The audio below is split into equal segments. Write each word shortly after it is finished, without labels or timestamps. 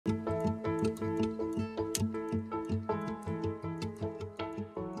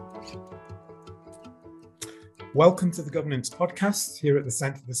Welcome to the Governance Podcast here at the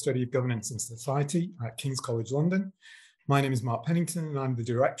Centre for the Study of Governance and Society at King's College London. My name is Mark Pennington and I'm the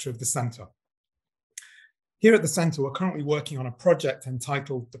Director of the Centre. Here at the Centre, we're currently working on a project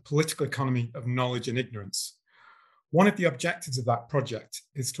entitled The Political Economy of Knowledge and Ignorance. One of the objectives of that project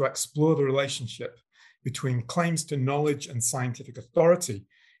is to explore the relationship between claims to knowledge and scientific authority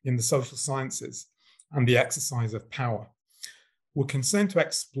in the social sciences and the exercise of power. We're concerned to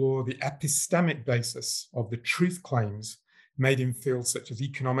explore the epistemic basis of the truth claims made in fields such as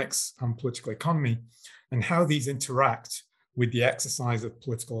economics and political economy, and how these interact with the exercise of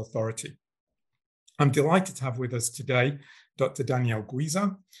political authority. I'm delighted to have with us today Dr. Danielle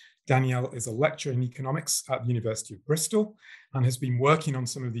Guizzo. Danielle is a lecturer in economics at the University of Bristol and has been working on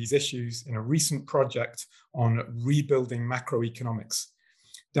some of these issues in a recent project on rebuilding macroeconomics.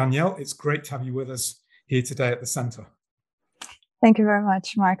 Danielle, it's great to have you with us here today at the Centre. Thank you very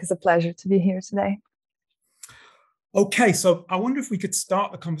much, Mark. It's a pleasure to be here today. Okay, so I wonder if we could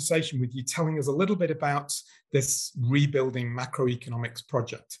start the conversation with you telling us a little bit about this rebuilding macroeconomics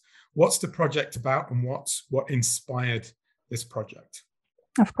project. What's the project about and what inspired this project?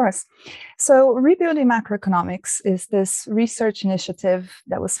 Of course. So rebuilding macroeconomics is this research initiative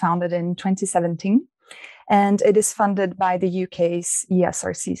that was founded in 2017, and it is funded by the UK's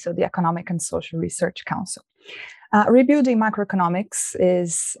ESRC, so the Economic and Social Research Council. Rebuilding Macroeconomics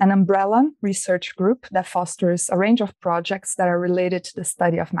is an umbrella research group that fosters a range of projects that are related to the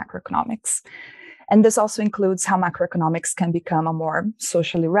study of macroeconomics. And this also includes how macroeconomics can become a more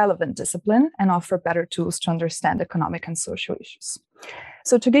socially relevant discipline and offer better tools to understand economic and social issues.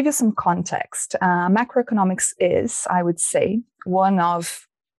 So to give you some context, macroeconomics is, I would say, one of,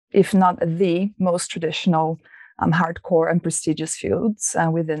 if not the most traditional, hardcore and prestigious fields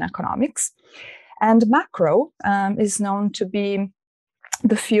within economics. And macro is known to be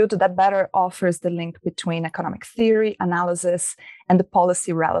the field that better offers the link between economic theory, analysis, and the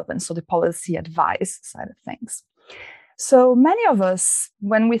policy relevance, so the policy advice side of things. So many of us,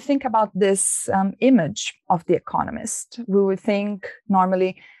 when we think about this image of the economist, we would think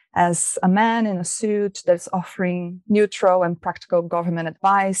normally as a man in a suit that's offering neutral and practical government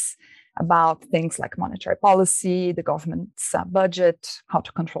advice about things like monetary policy, the government's budget, how to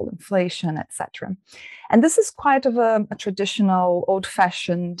control inflation, etc. And this is quite of a traditional,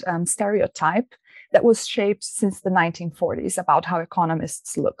 old-fashioned stereotype that was shaped since the 1940s about how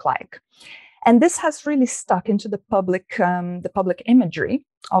economists look like. And this has really stuck into the public imagery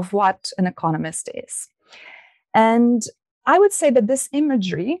of what an economist is. And I would say that this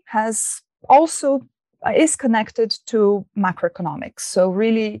imagery is connected to macroeconomics. So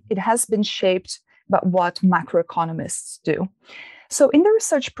really, it has been shaped by what macroeconomists do. So in the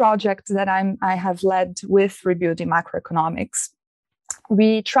research project that I have led with Rebuilding Macroeconomics,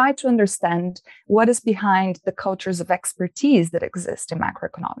 we try to understand what is behind the cultures of expertise that exist in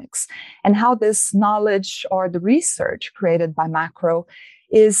macroeconomics and how this knowledge or the research created by macro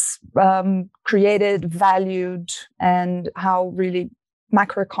is created, valued, and how really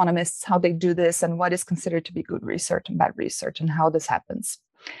macroeconomists, how they do this and what is considered to be good research and bad research and how this happens.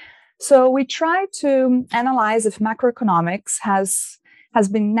 So we try to analyze if macroeconomics has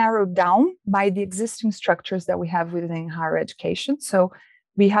been narrowed down by the existing structures that we have within higher education. So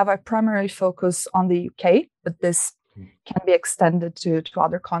we have our primary focus on the UK, but this can be extended to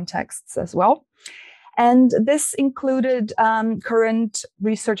other contexts as well. And this included current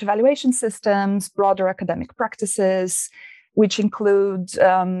research evaluation systems, broader academic practices, which include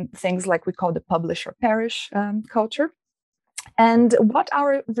things like we call the publish or perish culture. And what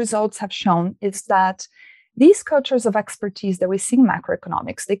our results have shown is that these cultures of expertise that we see in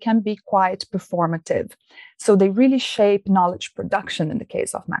macroeconomics, they can be quite performative. So they really shape knowledge production in the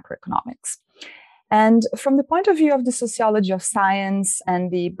case of macroeconomics. And from the point of view of the sociology of science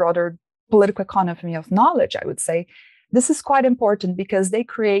and the broader political economy of knowledge, I would say, this is quite important because they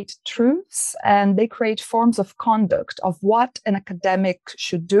create truths and they create forms of conduct of what an academic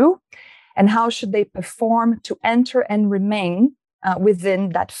should do and how should they perform to enter and remain within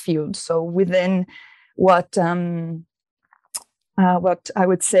that field. So within what I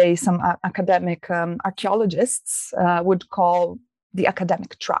would say some academic archaeologists would call the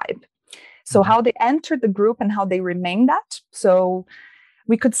academic tribe. So how they enter the group and how they remain that. So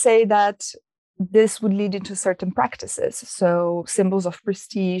we could say that this would lead into certain practices. So symbols of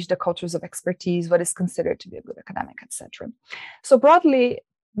prestige, the cultures of expertise, what is considered to be a good academic, etc. So broadly,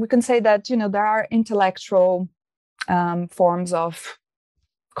 we can say that, there are intellectual forms of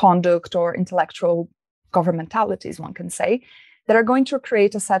conduct or intellectual governmentalities, one can say, that are going to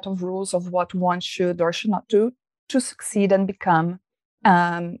create a set of rules of what one should or should not do to succeed and become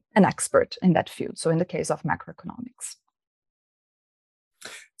an expert in that field. So in the case of macroeconomics.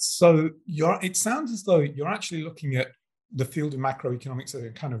 So it sounds as though you're actually looking at the field of macroeconomics in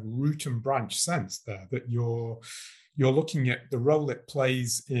a kind of root and branch sense there, that you're looking at the role it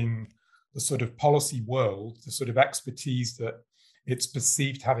plays in the sort of policy world, the sort of expertise that it's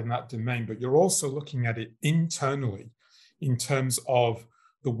perceived to have in that domain, but you're also looking at it internally in terms of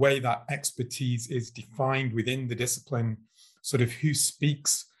the way that expertise is defined within the discipline, sort of who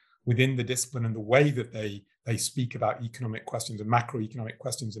speaks within the discipline and the way that they speak about economic questions and macroeconomic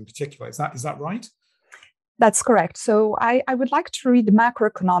questions in particular. Is that right? That's correct. So I would like to read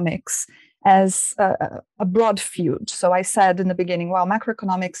macroeconomics as a broad field. So I said in the beginning, well,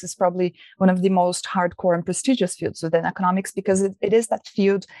 macroeconomics is probably one of the most hardcore and prestigious fields within economics, because it is that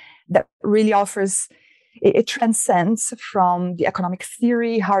field that really offers, it transcends from the economic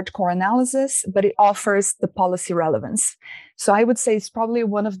theory, hardcore analysis, but it offers the policy relevance. So I would say it's probably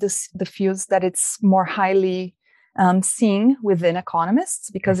one of the fields that it's more highly seen within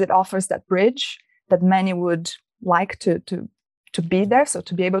economists, because it offers that bridge that many would like to be there. So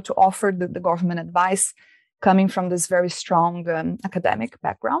to be able to offer the government advice coming from this very strong academic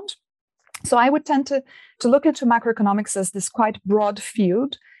background. So I would tend to look into macroeconomics as this quite broad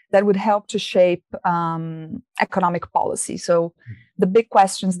field that would help to shape economic policy. So the big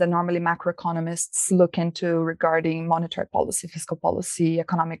questions that normally macroeconomists look into regarding monetary policy, fiscal policy,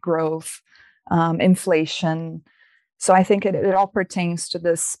 economic growth, inflation. So I think it all pertains to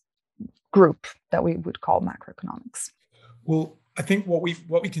this group that we would call macroeconomics. Well, I think what we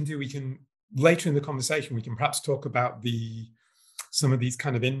can do, we can later in the conversation, we can perhaps talk about some of these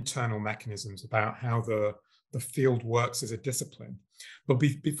kind of internal mechanisms about how the field works as a discipline. But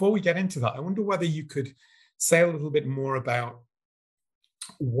before we get into that, I wonder whether you could say a little bit more about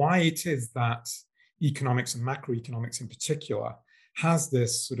why it is that economics and macroeconomics in particular has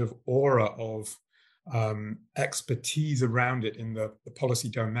this sort of aura of expertise around it in the policy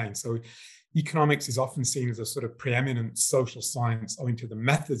domain. So economics is often seen as a sort of preeminent social science owing to the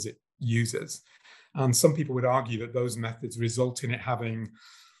methods it uses. And some people would argue that those methods result in it having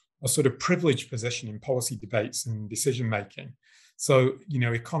a sort of privileged position in policy debates and decision making. So,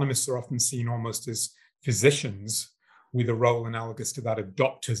 economists are often seen almost as physicians with a role analogous to that of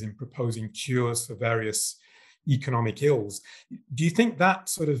doctors in proposing cures for various economic ills. Do you think that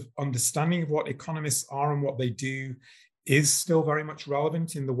sort of understanding of what economists are and what they do is still very much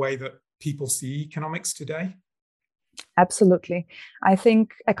relevant in the way that people see economics today? Absolutely. I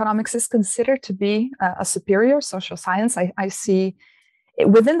think economics is considered to be a superior social science. I see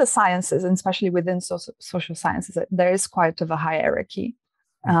within the sciences, and especially within social sciences, there is quite of a hierarchy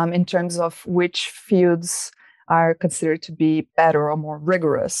in terms of which fields are considered to be better or more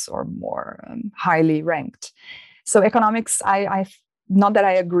rigorous or more highly ranked. So economics, I not that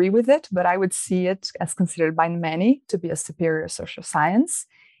I agree with it, but I would see it as considered by many to be a superior social science,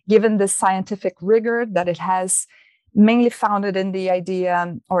 given the scientific rigor that it has, mainly founded in the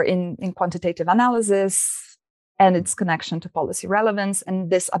idea or in quantitative analysis and its connection to policy relevance, and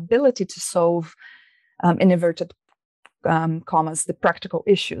this ability to solve, in inverted commas, the practical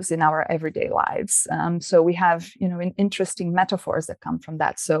issues in our everyday lives. So we have, interesting metaphors that come from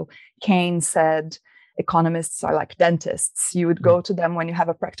that. So Keynes said, economists are like dentists. You would go to them when you have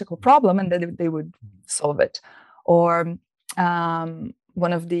a practical problem and then they would solve it. Or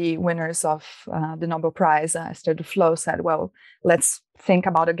one of the winners of the Nobel Prize, Esther Duflo, said, well, let's think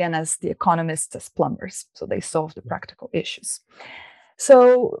about again as the economists as plumbers. So they solve the practical issues.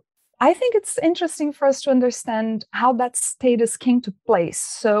 So I think it's interesting for us to understand how that status came to place.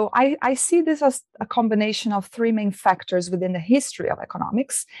 So I see this as a combination of three main factors within the history of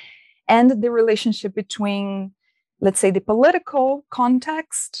economics and the relationship between, let's say, the political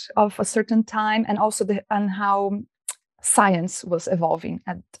context of a certain time and also and how science was evolving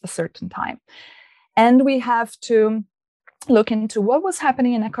at a certain time. And we have to look into what was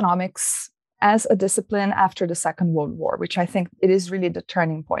happening in economics as a discipline after the Second World War, which I think it is really the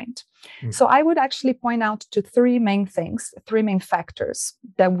turning point. So I would actually point out to three main things, three main factors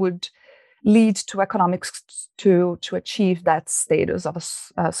that would lead to economics to achieve that status of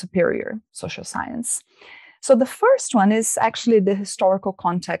a superior social science. So the first one is actually the historical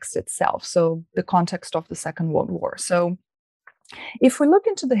context itself, so the context of the Second World War. So if we look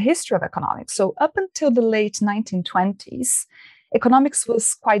into the history of economics, so up until the late 1920s, economics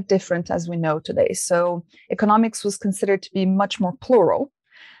was quite different as we know today. So economics was considered to be much more plural.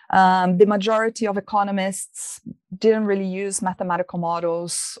 The majority of economists didn't really use mathematical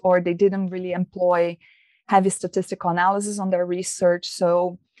models, or they didn't really employ heavy statistical analysis on their research.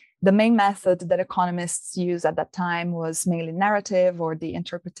 So The main method that economists used at that time was mainly narrative or the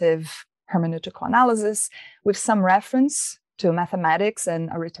interpretive hermeneutical analysis, with some reference to mathematics and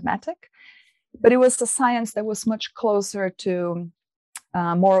arithmetic. But it was a science that was much closer to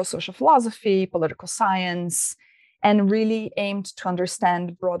moral social philosophy, political science, and really aimed to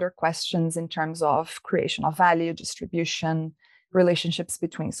understand broader questions in terms of creation of value, distribution, relationships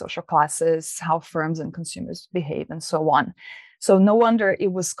between social classes, how firms and consumers behave, and so on. So no wonder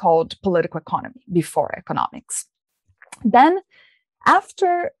it was called political economy before economics. Then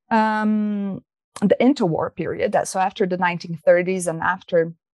after the interwar period, so after the 1930s and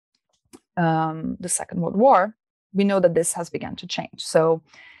after the Second World War, we know that this has begun to change. So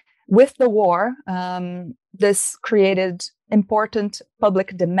with the war, this created important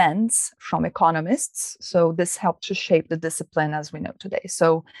public demands from economists. So this helped to shape the discipline as we know today.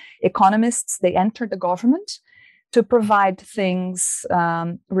 So economists, they entered the government to provide things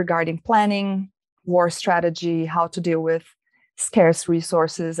regarding planning, war strategy, how to deal with scarce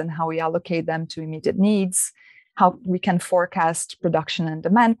resources and how we allocate them to immediate needs, how we can forecast production and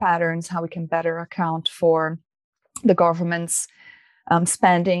demand patterns, how we can better account for the government's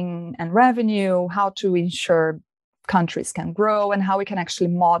spending and revenue, how to ensure countries can grow, and how we can actually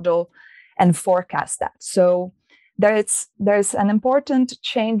model and forecast that. So there's an important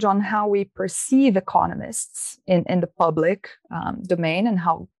change on how we perceive economists in the public domain and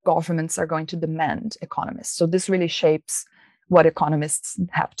how governments are going to demand economists. So this really shapes what economists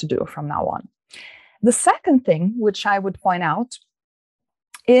have to do from now on. The second thing, which I would point out,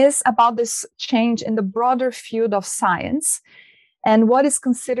 is about this change in the broader field of science and what is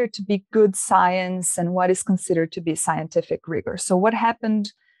considered to be good science and what is considered to be scientific rigor. So what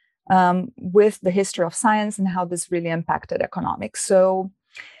happened with the history of science and how this really impacted economics. So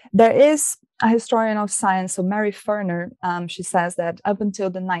there is a historian of science, so Mary Ferner, she says that up until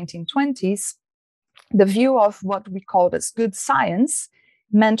the 1920s, the view of what we called as good science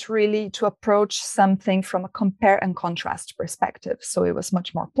meant really to approach something from a compare and contrast perspective. So it was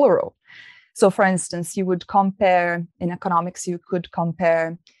much more plural. So for instance, you would compare, in economics, you could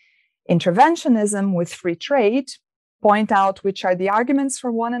compare interventionism with free trade, point out which are the arguments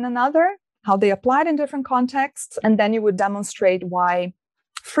for one and another, how they applied in different contexts, and then you would demonstrate why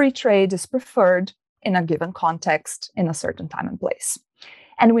free trade is preferred in a given context in a certain time and place.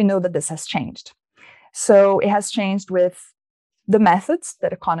 And we know that this has changed. So it has changed with the methods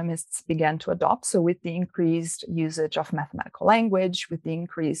that economists began to adopt. So with the increased usage of mathematical language, with the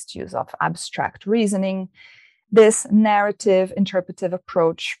increased use of abstract reasoning, this narrative interpretive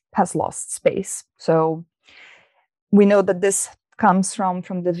approach has lost space. So we know that this comes from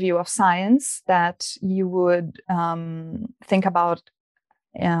the view of science that you would think about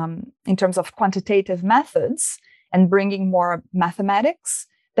in terms of quantitative methods and bringing more mathematics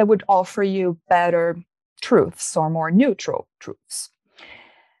that would offer you better truths or more neutral truths.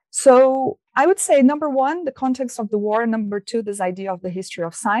 So I would say, number one, the context of the war. Number two, this idea of the history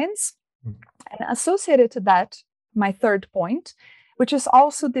of science. And associated to that, my third point, which is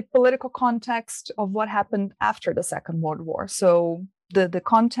also the political context of what happened after the Second World War. So the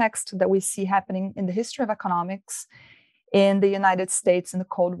context that we see happening in the history of economics in the United States in the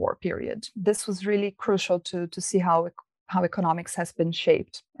Cold War period. This was really crucial to see how economics has been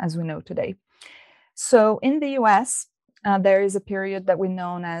shaped as we know today. So in the US, there is a period that we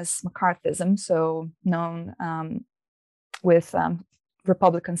know as McCarthyism, so known with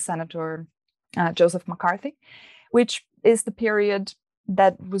Republican Senator Joseph McCarthy, which is the period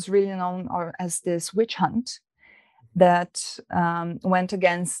that was really known as this witch hunt that went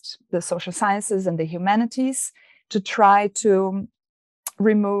against the social sciences and the humanities to try to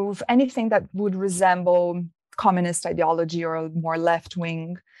remove anything that would resemble communist ideology or more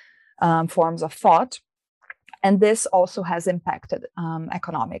left-wing forms of thought. And this also has impacted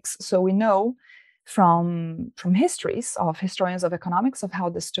economics. So we know from histories of historians of economics of how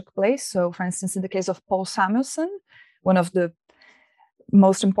this took place. So for instance, in the case of Paul Samuelson, one of the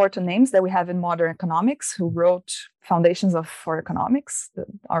most important names that we have in modern economics, who wrote Foundations for Economics,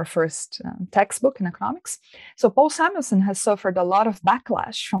 our first textbook in economics. So Paul Samuelson has suffered a lot of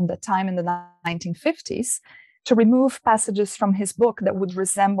backlash from the time in the 1950s to remove passages from his book that would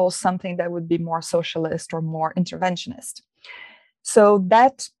resemble something that would be more socialist or more interventionist. So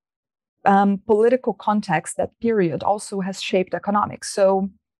that political context, that period, also has shaped economics. So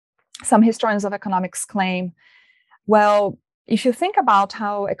some historians of economics claim, well, if you think about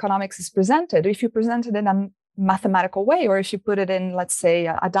how economics is presented, if you present it in a mathematical way, or if you put it in, let's say,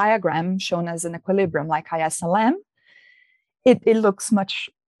 a diagram shown as an equilibrium like ISLM, it looks much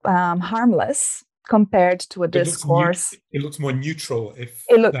harmless compared to a discourse. It looks more neutral if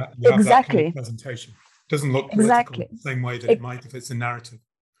you have exactly. that kind of presentation. It doesn't look political Exactly. the same way that it might if it's a narrative.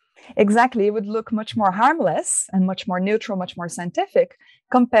 Exactly. It would look much more harmless and much more neutral, much more scientific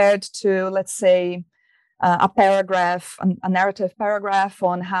compared to, let's say, a paragraph, a narrative paragraph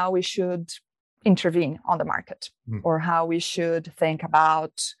on how we should intervene on the market or how we should think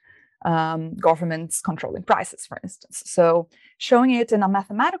about governments controlling prices, for instance. So showing it in a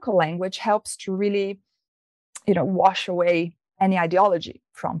mathematical language helps to really, wash away any ideology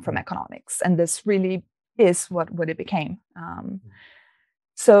from economics. And this really is what it became.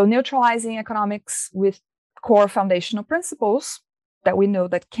 So neutralizing economics with core foundational principles that we know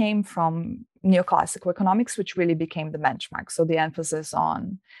that came from neoclassical economics, which really became the benchmark. So the emphasis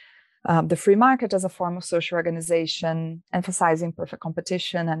on the free market as a form of social organization, emphasizing perfect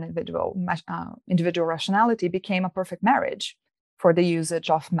competition and individual rationality became a perfect marriage for the usage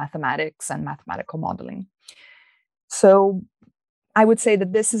of mathematics and mathematical modeling. So I would say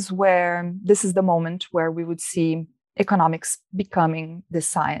that this is the moment where we would see economics becoming this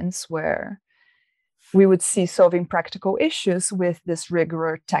science where we would see solving practical issues with this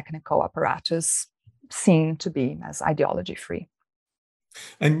rigorous technical apparatus seen to be as ideology-free.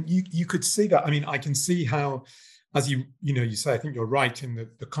 And you could see that. I mean, I can see how, as you say, I think you're right, in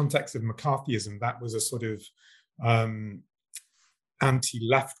the context of McCarthyism, that was a sort of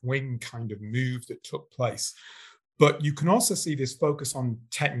anti-left-wing kind of move that took place. But you can also see this focus on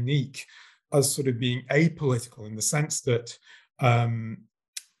technique as sort of being apolitical in the sense that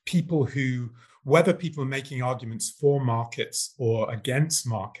whether people are making arguments for markets or against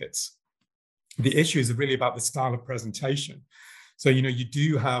markets, the issues are really about the style of presentation. So, you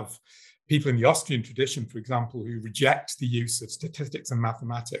do have people in the Austrian tradition, for example, who reject the use of statistics and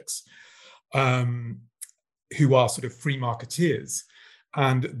mathematics, who are sort of free marketeers.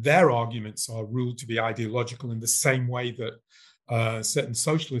 And their arguments are ruled to be ideological in the same way that certain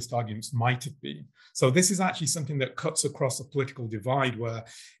socialist arguments might have been. So this is actually something that cuts across a political divide where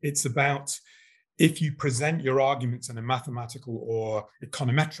it's about, if you present your arguments in a mathematical or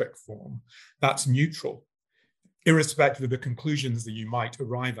econometric form, that's neutral, irrespective of the conclusions that you might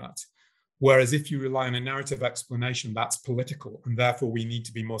arrive at. Whereas if you rely on a narrative explanation, that's political, and therefore we need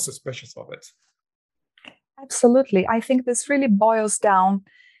to be more suspicious of it. Absolutely. I think this really boils down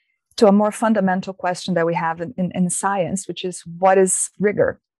to a more fundamental question that we have in science, which is, what is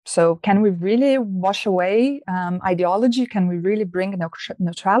rigor? So can we really wash away ideology? Can we really bring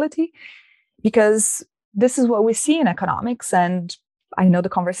neutrality? Because this is what we see in economics. And I know the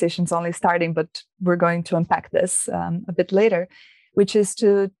conversation's only starting, but we're going to unpack this a bit later, which is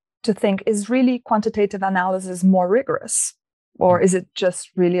to think, is really quantitative analysis more rigorous? Or is it just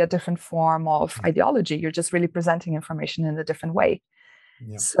really a different form of ideology? You're just really presenting information in a different way.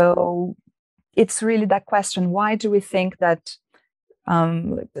 Yeah. So it's really that question. Why do we think that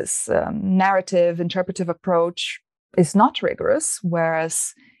this narrative, interpretive approach is not rigorous?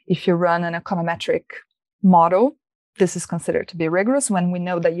 Whereas if you run an econometric model, this is considered to be rigorous, when we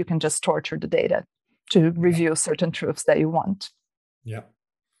know that you can just torture the data to reveal certain truths that you want. Yeah.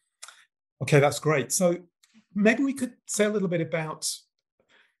 Okay, that's great. So maybe we could say a little bit about,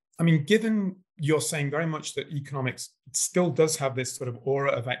 given you're saying very much that economics still does have this sort of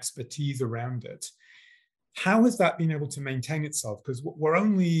aura of expertise around it, how has that been able to maintain itself? Because we're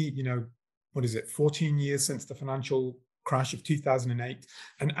only, 14 years since the financial crash of 2008.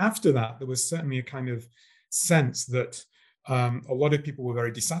 And after that, there was certainly a kind of sense that a lot of people were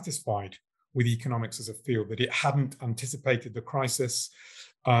very dissatisfied with economics as a field, that it hadn't anticipated the crisis.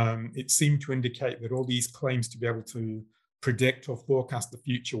 It seemed to indicate that all these claims to be able to predict or forecast the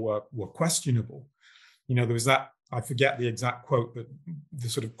future were questionable. There was that, I forget the exact quote, but the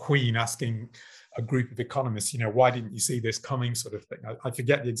sort of Queen asking a group of economists, why didn't you see this coming, sort of thing. I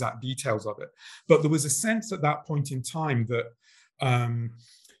forget the exact details of it. But there was a sense at that point in time that,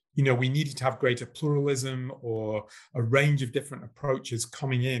 we needed to have greater pluralism or a range of different approaches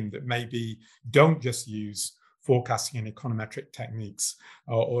coming in that maybe don't just use forecasting and econometric techniques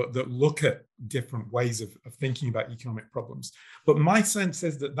or that look at different ways of thinking about economic problems. But my sense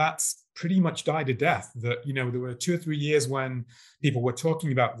is that that's pretty much died a death, that, there were 2 or 3 years when people were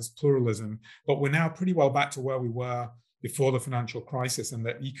talking about this pluralism, but we're now pretty well back to where we were before the financial crisis, and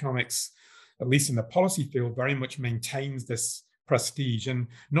that economics, at least in the policy field, very much maintains this prestige, and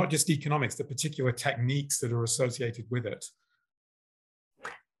not just economics, the particular techniques that are associated with it.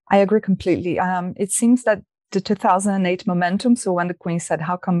 I agree completely. It seems that the 2008 momentum, so when the Queen said,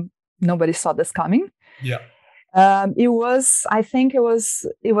 how come nobody saw this coming? Yeah. It was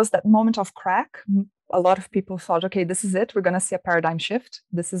that moment of crack a lot of people thought, okay, this is it. We're going to see a paradigm shift.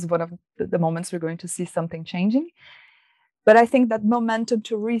 This is one of the moments we're going to see something changing. But I think that momentum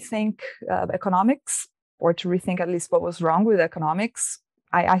to rethink economics, or to rethink at least what was wrong with economics,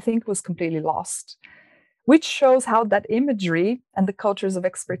 I think was completely lost, which shows how that imagery and the cultures of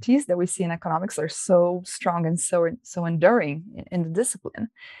expertise that we see in economics are so strong and so enduring in the discipline.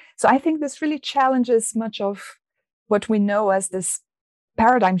 So I think this really challenges much of what we know as this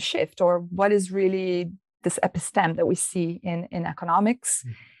paradigm shift, or what is really this episteme that we see in economics.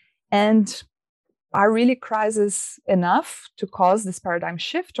 Mm-hmm. And are really crises enough to cause this paradigm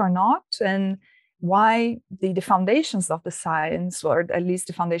shift or not? And why the foundations of the science, or at least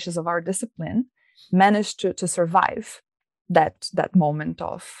the foundations of our discipline, managed to survive that moment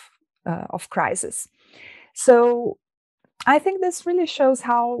of crisis. So I think this really shows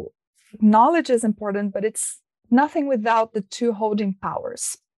how knowledge is important, but it's nothing without the two holding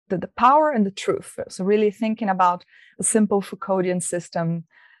powers, the power and the truth. So really thinking about a simple Foucauldian system,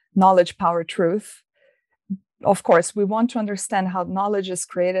 knowledge, power, truth. Of course, we want to understand how knowledge is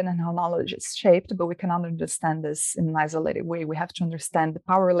created and how knowledge is shaped, but we cannot understand this in an isolated way. We have to understand the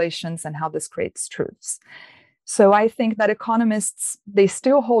power relations and how this creates truths. So I think that economists, they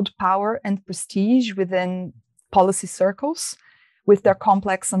still hold power and prestige within policy circles with their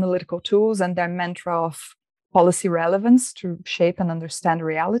complex analytical tools and their mantra of policy relevance to shape and understand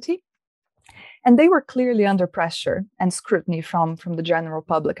reality. And they were clearly under pressure and scrutiny from the general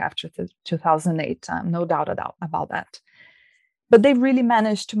public after 2008, no doubt about that. But they really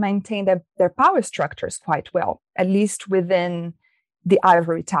managed to maintain their power structures quite well, at least within the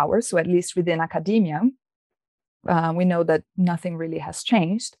ivory tower, so at least within academia. We know that nothing really has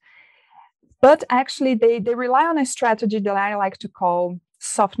changed. But actually, they rely on a strategy that I like to call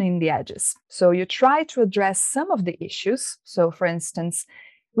softening the edges. So you try to address some of the issues. So for instance,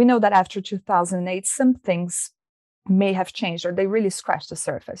 we know that after 2008, some things may have changed, or they really scratched the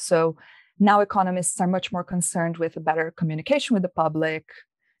surface. So now economists are much more concerned with a better communication with the public,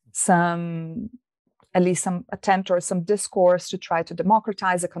 at least some attempt or some discourse to try to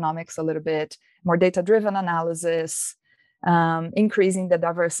democratize economics a little bit, more data-driven analysis, increasing the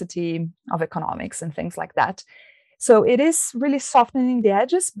diversity of economics and things like that. So it is really softening the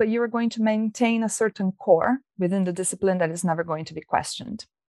edges, but you are going to maintain a certain core within the discipline that is never going to be questioned.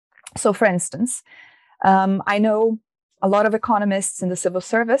 So for instance, I know a lot of economists in the civil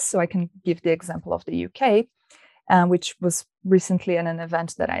service, so I can give the example of the UK, which was recently in an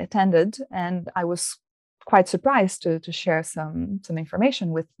event that I attended, and I was quite surprised to share some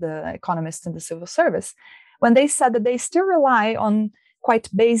information with the economists in the civil service, when they said that they still rely on quite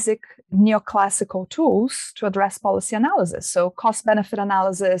basic neoclassical tools to address policy analysis. So cost-benefit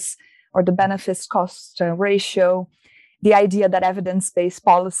analysis, or the benefits-cost ratio, the idea that evidence-based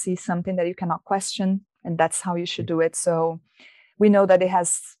policy is something that you cannot question, and that's how you should do it. So we know that it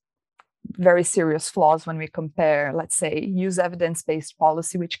has very serious flaws when we compare, let's say, use evidence-based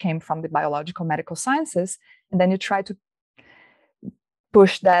policy, which came from the biological medical sciences, and then you try to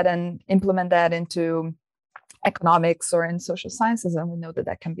push that and implement that into economics or in social sciences, and we know that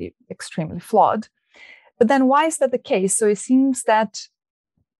that can be extremely flawed. But then why is that the case? So it seems that,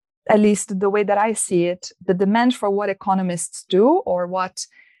 at least the way that I see it, the demand for what economists do, or what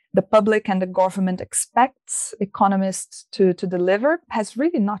the public and the government expects economists to deliver, has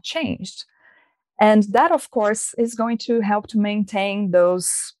really not changed. And that, of course, is going to help to maintain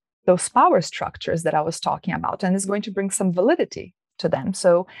those power structures that I was talking about, and is going to bring some validity to them.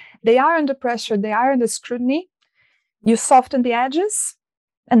 So they are under pressure, they are under scrutiny. You soften the edges,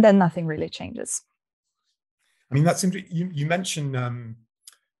 and then nothing really changes. I mean, that's interesting. You mentioned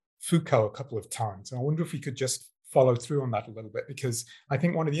Foucault a couple of times, and I wonder if we could just follow through on that a little bit, because I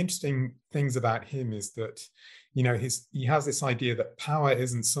think one of the interesting things about him is that, you know, he has this idea that power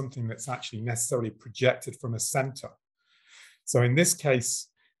isn't something that's actually necessarily projected from a center. So in this case,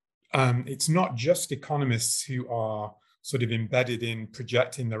 it's not just economists who are sort of embedded in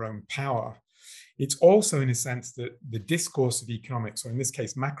projecting their own power. It's also, in a sense, that the discourse of economics, or in this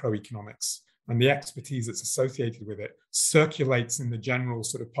case, macroeconomics, and the expertise that's associated with it circulates in the general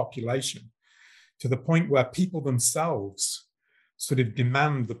sort of population, to the point where people themselves sort of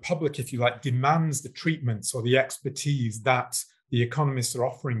demand, the public, if you like, demands the treatments or the expertise that the economists are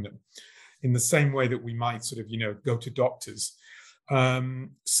offering them, in the same way that we might sort of, you know, go to doctors.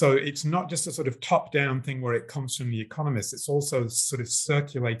 So it's not just a sort of top-down thing where it comes from the economists, it's also sort of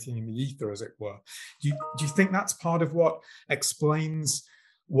circulating in the ether, as it were. Do you think that's part of what explains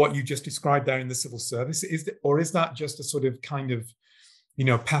what you just described there in the civil service? Or is that just a sort of kind of, you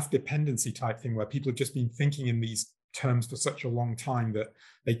know, path dependency type thing where people have just been thinking in these terms for such a long time that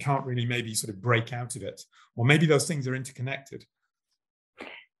they can't really maybe sort of break out of it? Or maybe those things are interconnected.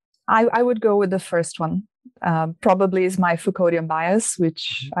 I would go with the first one. Probably is my Foucauldian bias,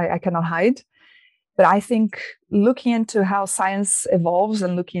 which I cannot hide. But I think looking into how science evolves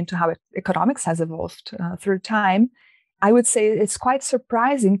and looking into how economics has evolved through time, I would say it's quite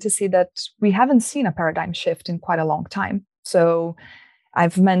surprising to see that we haven't seen a paradigm shift in quite a long time. So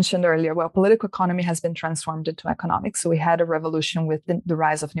I've mentioned earlier, well, political economy has been transformed into economics. So we had a revolution with the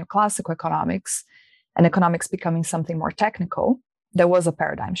rise of neoclassical economics and economics becoming something more technical. There was a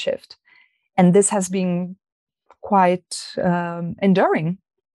paradigm shift. And this has been quite enduring.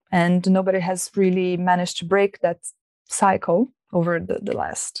 And nobody has really managed to break that cycle over the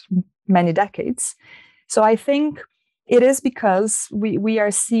last many decades. So I think it is because we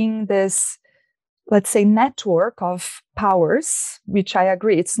are seeing this, let's say, network of powers, which I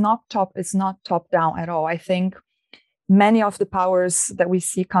agree, it's not top down at all. I think many of the powers that we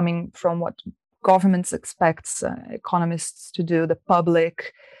see coming from what governments expect economists to do, the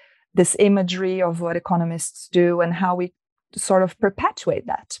public, this imagery of what economists do and how we sort of perpetuate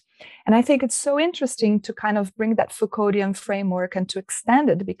that. And I think it's so interesting to kind of bring that Foucauldian framework and to extend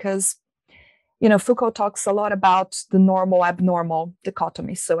it because, you know, Foucault talks a lot about the normal, abnormal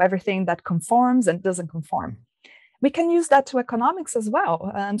dichotomy. So everything that conforms and doesn't conform. We can use that to economics as well.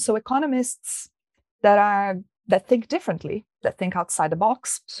 So economists that think differently, that think outside the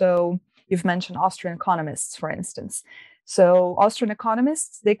box. So you've mentioned Austrian economists, for instance. So Austrian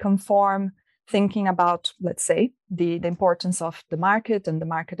economists, they conform thinking about, let's say, the importance of the market and the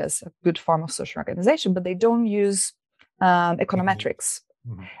market as a good form of social organization, but they don't use econometrics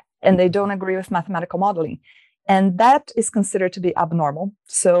and they don't agree with mathematical modeling. And that is considered to be abnormal.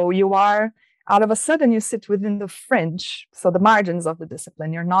 So you are, out of a sudden, you sit within the fringe, so the margins of the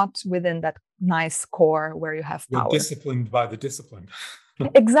discipline. You're not within that nice core where you have power. You're disciplined by the discipline.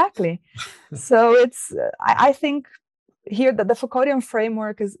 Exactly. So it's, I think, here that the Foucauldian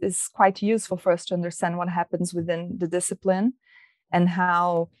framework is quite useful for us to understand what happens within the discipline and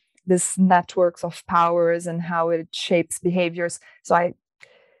how this networks of powers and how it shapes behaviors. So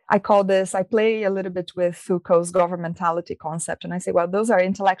I call this, I play a little bit with Foucault's governmentality concept. And I say, well, those are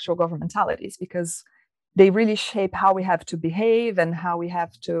intellectual governmentalities because they really shape how we have to behave and how we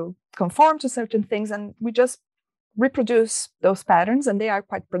have to conform to certain things. And we just reproduce those patterns and they are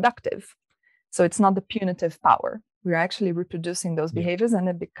quite productive. So it's not the punitive power. We're actually reproducing those behaviors and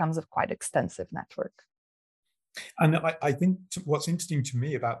it becomes a quite extensive network. And I think what's interesting to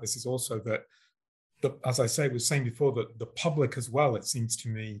me about this is also that, as I was saying before, that the public as well, it seems to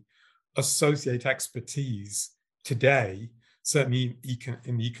me, associate expertise today, certainly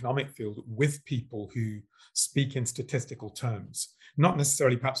in the economic field, with people who speak in statistical terms, not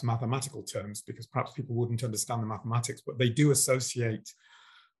necessarily perhaps mathematical terms, because perhaps people wouldn't understand the mathematics, but they do associate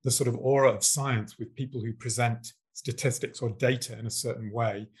the sort of aura of science with people who present statistics or data in a certain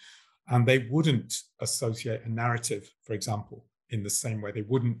way. And they wouldn't associate a narrative, for example, in the same way. They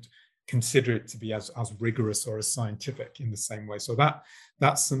wouldn't consider it to be as rigorous or as scientific in the same way. So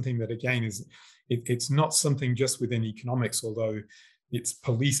that's something that, again, it's not something just within economics, although it's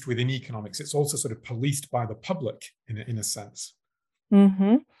policed within economics. It's also sort of policed by the public in a sense.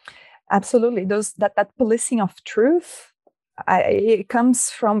 Mm-hmm. Absolutely. That policing of truth, it comes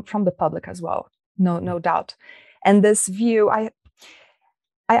from the public as well. No doubt. And this view,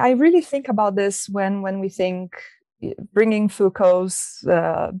 I really think about this when we think, bringing Foucault's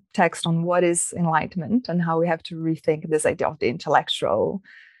text on what is enlightenment and how we have to rethink this idea of the intellectual,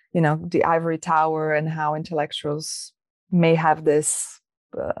 the ivory tower, and how intellectuals may have this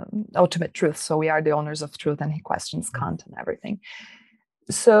ultimate truth. So we are the owners of truth, and he questions Kant and everything.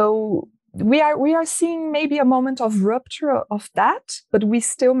 So we are seeing maybe a moment of rupture of that, but we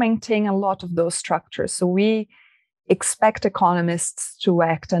still maintain a lot of those structures. So we expect economists to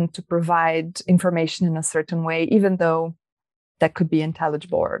act and to provide information in a certain way, even though that could be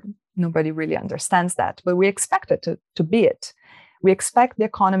intelligible or nobody really understands that. But we expect it to be it. We expect the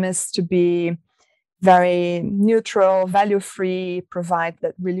economists to be very neutral, value-free, provide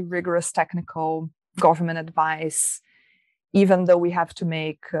that really rigorous technical government advice, even though we have to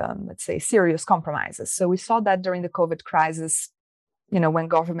make, let's say, serious compromises. So we saw that during the COVID crisis, when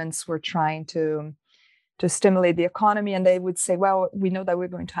governments were trying to stimulate the economy, and they would say, well, we know that we're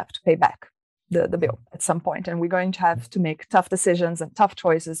going to have to pay back the bill at some point, and we're going to have to make tough decisions and tough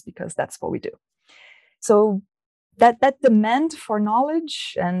choices because that's what we do. So that demand for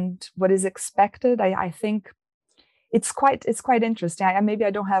knowledge and what is expected, I think it's quite interesting. Maybe I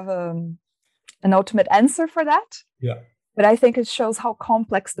don't have an ultimate answer for that. Yeah. But I think it shows how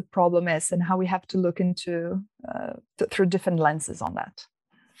complex the problem is and how we have to look into through different lenses on that.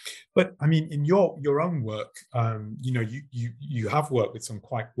 But I mean, in your own work, you have worked with some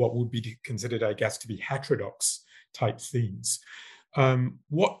quite what would be considered, I guess, to be heterodox type themes.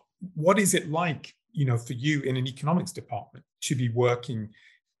 What is it like, for you in an economics department to be working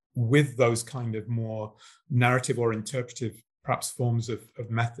with those kind of more narrative or interpretive, perhaps, forms of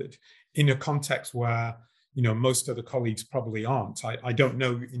method in a context where most other colleagues probably aren't? I don't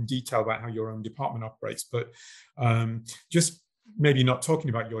know in detail about how your own department operates, but just maybe not talking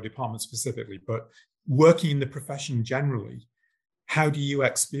about your department specifically, but working in the profession generally, how do you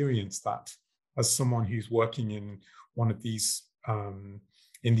experience that as someone who's working in one of these,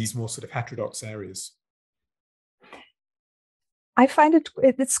 in these more sort of heterodox areas? I find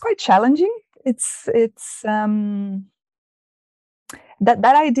it's quite challenging. It's that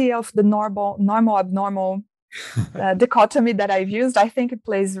idea of the normal abnormal dichotomy that I've used. I think it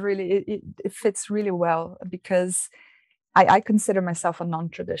plays really, it fits really well, because I consider myself a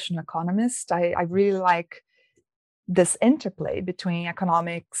non-traditional economist. I really like this interplay between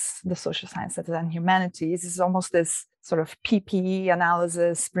economics, the social sciences, and humanities. It's almost this sort of PPE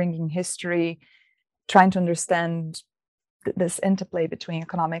analysis, bringing history, trying to understand this interplay between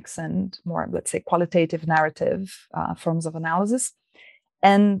economics and more, let's say, qualitative narrative forms of analysis.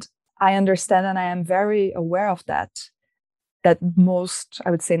 And I understand, and I am very aware of that most,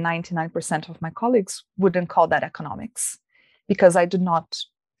 I would say 99% of my colleagues wouldn't call that economics, because I do not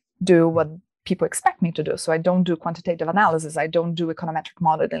do what people expect me to do. So I don't do quantitative analysis. I don't do econometric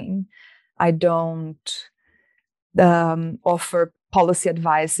modeling. I don't offer policy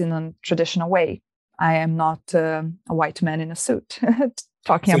advice in a traditional way. I am not a white man in a suit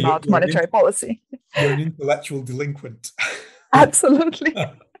talking about monetary policy. You're an intellectual delinquent. Absolutely.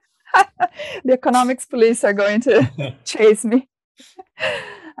 The economics police are going to chase me.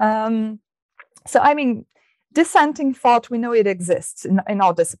 So, I mean, dissenting thought, we know it exists in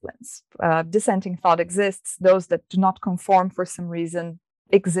all disciplines. Dissenting thought exists. Those that do not conform for some reason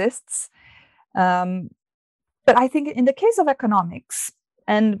exists. But I think in the case of economics,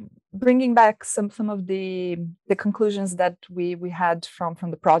 and bringing back some of the conclusions that we had from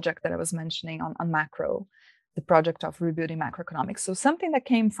the project that I was mentioning on macro, the project of rebuilding macroeconomics. So something that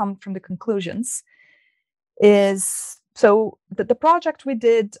came from the conclusions is, so the project, we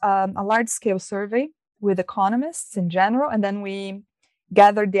did a large-scale survey with economists in general, and then we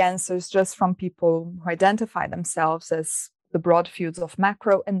gathered the answers just from people who identify themselves as the broad fields of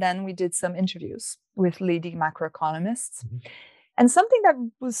macro, and then we did some interviews with leading macroeconomists. Mm-hmm. And something that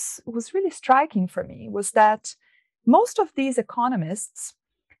was really striking for me was that most of these economists,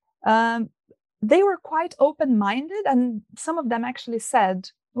 they were quite open-minded, and some of them actually said,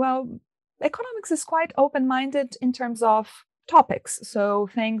 well, economics is quite open-minded in terms of topics. So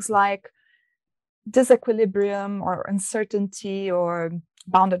things like disequilibrium or uncertainty or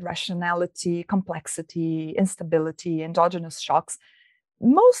bounded rationality, complexity, instability, endogenous shocks.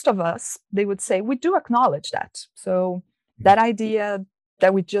 Most of us, they would say, we do acknowledge that. So that idea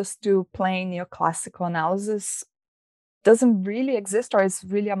that we just do plain neoclassical analysis doesn't really exist, or is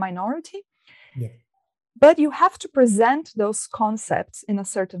really a minority. Yeah. But you have to present those concepts in a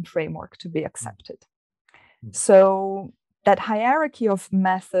certain framework to be accepted. Mm-hmm. So that hierarchy of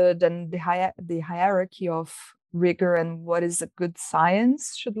method and the hierarchy of rigor and what is a good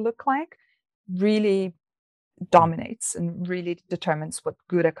science should look like really dominates and really determines what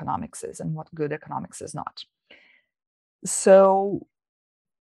good economics is and what good economics is not. So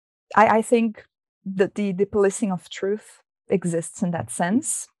I think that the policing of truth exists in that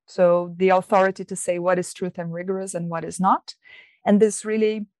sense. So the authority to say what is truth and rigorous and what is not. And this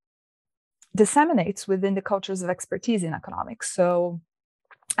really disseminates within the cultures of expertise in economics. So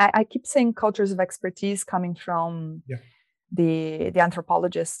I keep saying cultures of expertise coming from the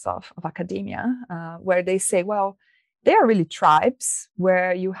anthropologists of academia, where they say, well, they are really tribes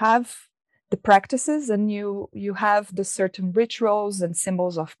where you have the practices and you have the certain rituals and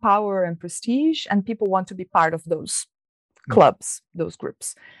symbols of power and prestige, and people want to be part of those clubs, those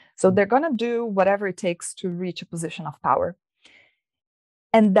groups. So they're going to do whatever it takes to reach a position of power.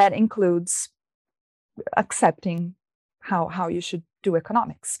 And that includes accepting how you should do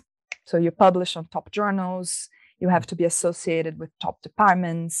economics. So you publish on top journals, you have to be associated with top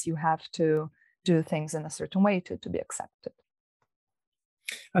departments, you have to do things in a certain way to be accepted.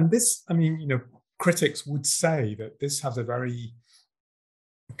 And this, I mean, critics would say that this has a very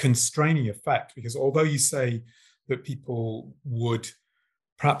constraining effect, because although you say that people would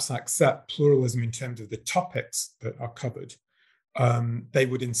perhaps accept pluralism in terms of the topics that are covered, they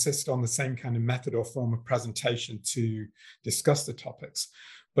would insist on the same kind of method or form of presentation to discuss the topics.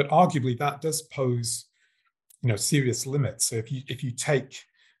 But arguably that does pose, serious limits. So if you take,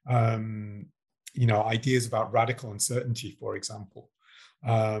 ideas about radical uncertainty, for example,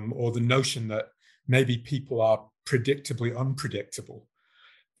 or the notion that maybe people are predictably unpredictable,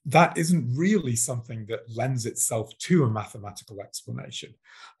 that isn't really something that lends itself to a mathematical explanation.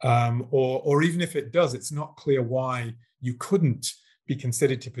 Or even if it does, it's not clear why you couldn't be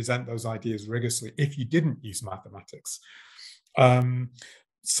considered to present those ideas rigorously if you didn't use mathematics.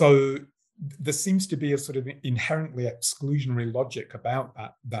 So there seems to be a sort of inherently exclusionary logic about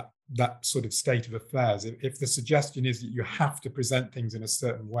that sort of state of affairs. If the suggestion is that you have to present things in a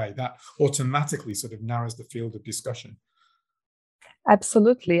certain way, that automatically sort of narrows the field of discussion.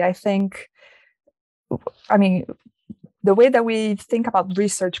 Absolutely. The way that we think about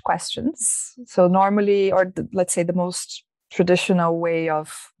research questions, so normally, or let's say the most traditional way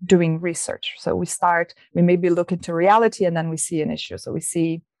of doing research. So we maybe look into reality and then we see an issue. So we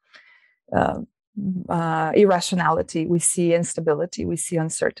see irrationality, we see instability, we see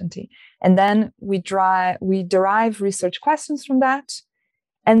uncertainty. And then we derive research questions from that.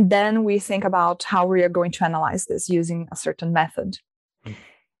 And then we think about how we are going to analyze this using a certain method.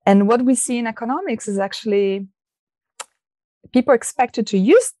 And what we see in economics is actually people are expected to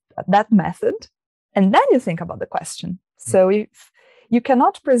use that method, and then you think about the question. So if you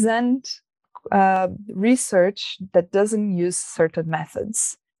cannot present research that doesn't use certain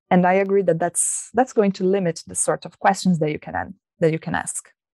methods, and I agree that that's going to limit the sort of questions that you can ask,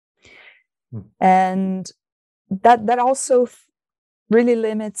 and that also really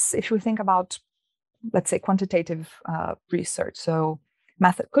limits if we think about, let's say, quantitative research. So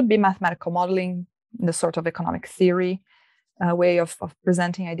could be mathematical modeling, the sort of economic theory way of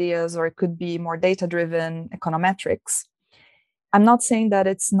presenting ideas, or it could be more data-driven econometrics. I'm not saying that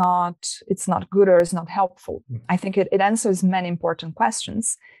it's not good or it's not helpful. I think it answers many important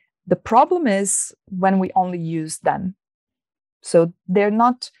questions. The problem is when we only use them. So they're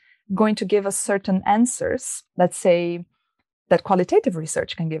not going to give us certain answers, let's say, that qualitative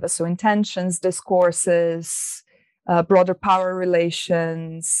research can give us. So intentions, discourses, broader power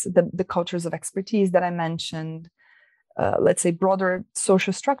relations, the cultures of expertise that I mentioned, let's say broader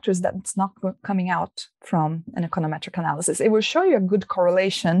social structures that's not coming out from an econometric analysis. It will show you a good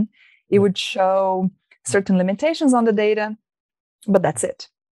correlation. It would show certain limitations on the data, but that's it.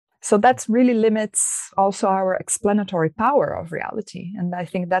 So that really limits also our explanatory power of reality. And I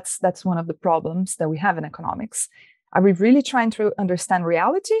think that's one of the problems that we have in economics. Are we really trying to understand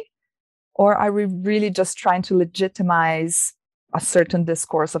reality, or are we really just trying to legitimize a certain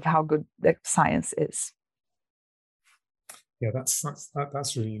discourse of how good the science is? Yeah,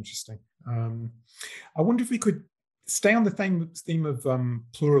 that's really interesting. I wonder if we could stay on the theme of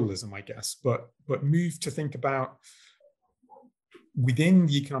pluralism, I guess, but move to think about within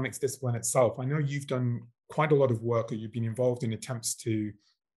the economics discipline itself. I know you've done quite a lot of work, or you've been involved in attempts to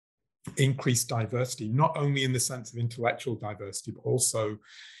increase diversity, not only in the sense of intellectual diversity, but also,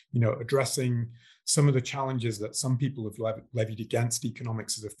 addressing some of the challenges that some people have levied against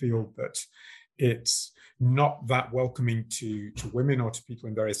economics as a field, that it's not that welcoming to women or to people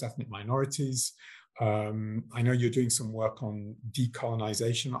in various ethnic minorities. I know you're doing some work on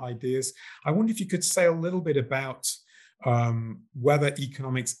decolonization ideas. I wonder if you could say a little bit about whether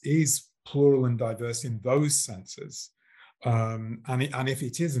economics is plural and diverse in those senses. And if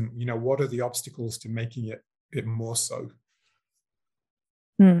it isn't, what are the obstacles to making it more so?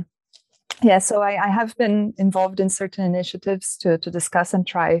 Yeah, so I have been involved in certain initiatives to discuss and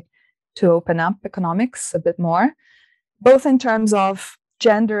try to open up economics a bit more, both in terms of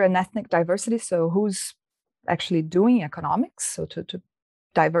gender and ethnic diversity. So who's actually doing economics? So to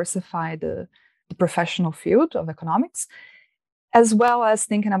diversify the professional field of economics, as well as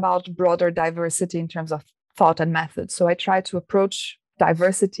thinking about broader diversity in terms of thought and method. So I try to approach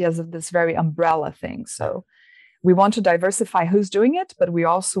diversity as this very umbrella thing. So we want to diversify who's doing it, but we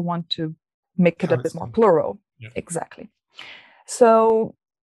also want to make it a bit more plural. Yeah. Exactly. So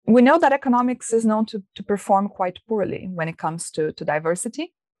we know that economics is known to perform quite poorly when it comes to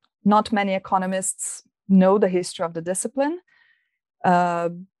diversity. Not many economists know the history of the discipline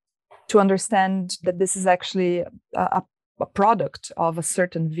to understand that this is actually a product of a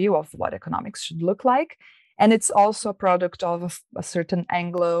certain view of what economics should look like. And it's also a product of a certain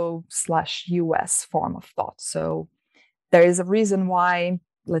Anglo/US form of thought. So there is a reason why,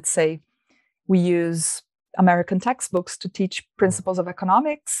 let's say, we use American textbooks to teach principles of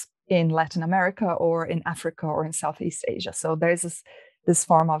economics in Latin America or in Africa or in Southeast Asia. So there's this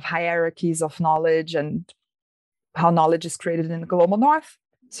form of hierarchies of knowledge and how knowledge is created in the global north,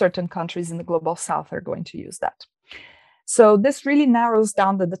 certain countries in the global south are going to use that. So this really narrows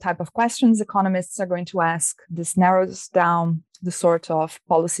down the type of questions economists are going to ask. This narrows down the sort of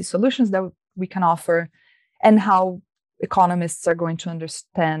policy solutions that we can offer and how economists are going to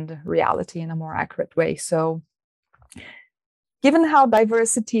understand reality in a more accurate way. So given how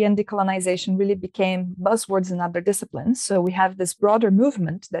diversity and decolonization really became buzzwords in other disciplines, so we have this broader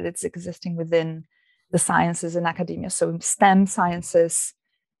movement that it's existing within the sciences and academia. So STEM sciences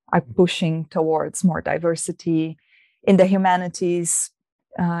are pushing towards more diversity. In the humanities,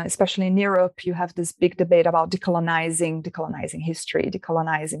 especially in Europe, you have this big debate about decolonizing history,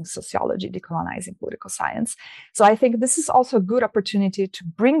 decolonizing sociology, decolonizing political science. So I think this is also a good opportunity to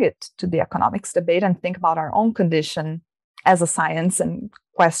bring it to the economics debate and think about our own condition as a science and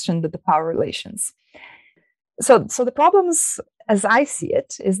question the power relations. So the problems, as I see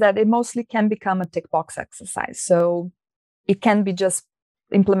it, is that it mostly can become a tick box exercise. So it can be just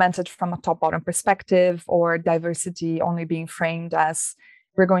implemented from a top-bottom perspective, or diversity only being framed as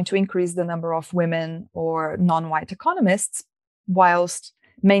we're going to increase the number of women or non-white economists whilst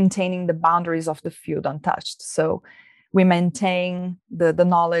maintaining the boundaries of the field untouched. So we maintain the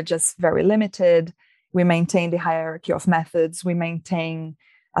knowledge as very limited, we maintain the hierarchy of methods, we maintain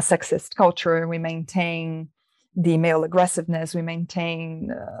a sexist culture, we maintain the male aggressiveness, we maintain,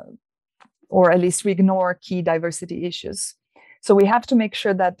 or at least we ignore key diversity issues. So we have to make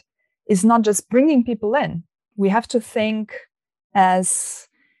sure that it's not just bringing people in. We have to think as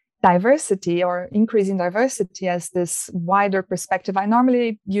diversity or increasing diversity as this wider perspective. I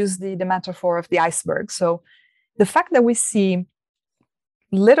normally use the metaphor of the iceberg. So the fact that we see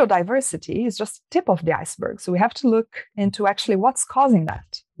little diversity is just the tip of the iceberg. So we have to look into actually what's causing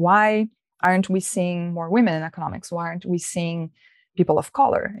that. Why aren't we seeing more women in economics? Why aren't we seeing people of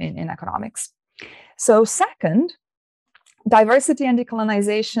color in economics? So second, diversity and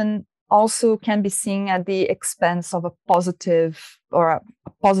decolonization also can be seen at the expense of a positive or a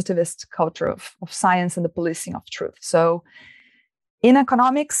positivist culture of science and the policing of truth. So in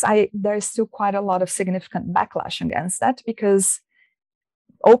economics, there's still quite a lot of significant backlash against that, because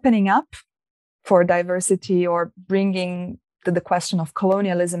opening up for diversity or bringing to the question of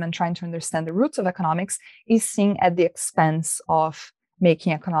colonialism and trying to understand the roots of economics is seen at the expense of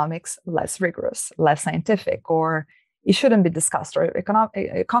making economics less rigorous, less scientific, or it shouldn't be discussed, or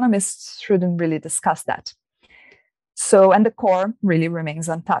economists shouldn't really discuss that. So, and the core really remains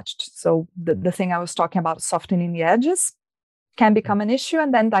untouched. So the thing I was talking about, softening the edges, can become an issue,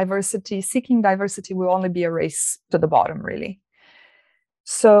 and then seeking diversity will only be a race to the bottom, really.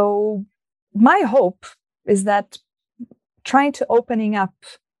 So my hope is that trying to opening up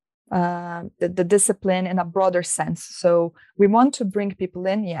the discipline in a broader sense. So we want to bring people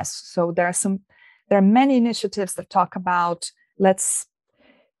in, yes. So there are many initiatives that talk about let's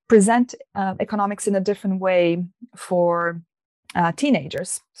present economics in a different way for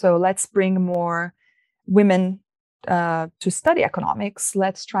teenagers. So let's bring more women to study economics.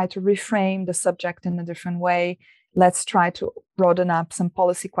 Let's try to reframe the subject in a different way. Let's try to broaden up some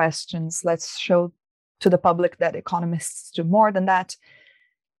policy questions. Let's show to the public that economists do more than that.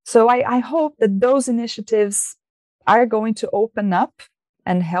 So I hope that those initiatives are going to open up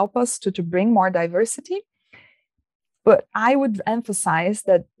and help us to bring more diversity. But I would emphasize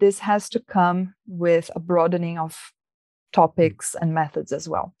that this has to come with a broadening of topics and methods as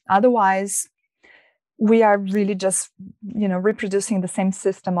well. Otherwise, we are really just, reproducing the same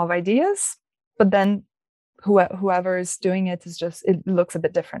system of ideas, but then whoever is doing it looks a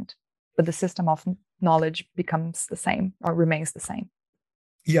bit different, but the system of knowledge becomes the same or remains the same.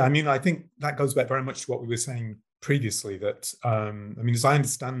 Yeah, I think that goes back very much to what we were saying previously, that, as I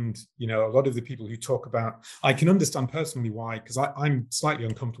understand, a lot of the people who talk about, I can understand personally why, because I'm slightly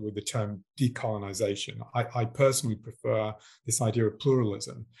uncomfortable with the term decolonization. I personally prefer this idea of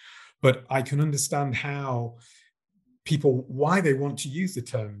pluralism, but I can understand how why they want to use the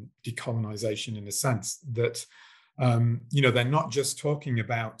term decolonization, in a sense that, they're not just talking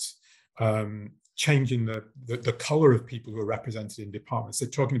about changing the color of people who are represented in departments. They're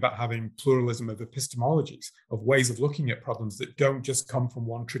talking about having pluralism of epistemologies, of ways of looking at problems that don't just come from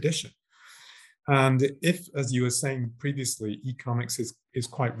one tradition. And if, as you were saying previously, economics is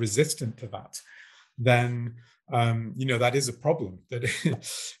quite resistant to that, then that is a problem, that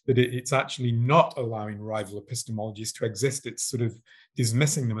it's actually not allowing rival epistemologies to exist. It's sort of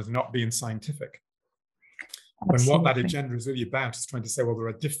dismissing them as not being scientific. When what that agenda is really about is trying to say, well, there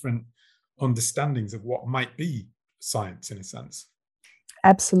are different understandings of what might be science, in a sense.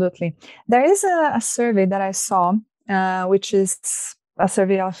 Absolutely. There is a survey that I saw, which is a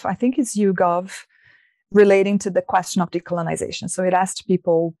survey of, I think it's YouGov, relating to the question of decolonization. So it asked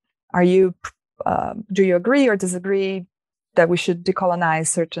people, do you agree or disagree that we should decolonize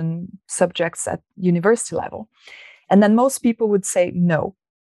certain subjects at university level? And then most people would say no.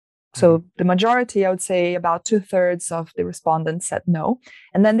 So the majority, I would say about 2/3 of the respondents said no.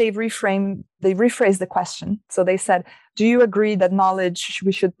 And then they rephrased the question. So they said, do you agree that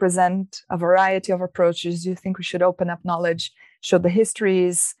we should present a variety of approaches? Do you think we should open up knowledge, show the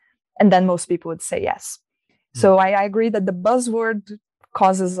histories? And then most people would say yes. So I agree that the buzzword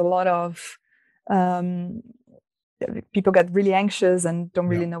causes a lot of, people get really anxious and don't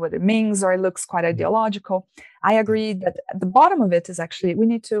really know what it means, or it looks quite ideological. I agree that at the bottom of it is actually, we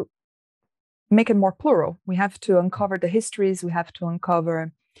need to make it more plural. We have to uncover the histories. We have to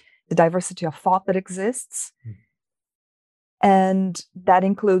uncover the diversity of thought that exists. And that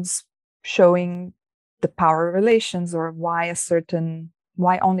includes showing the power relations, or why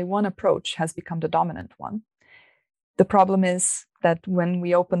only one approach has become the dominant one. The problem is that when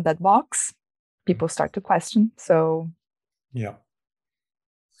we open that box, people start to question. So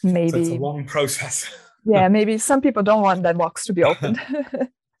maybe it's a long process. Maybe some people don't want that box to be opened.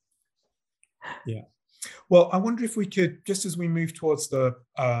 Well, I wonder if we could, just as we move towards the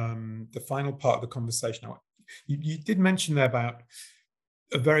final part of the conversation, you did mention there about,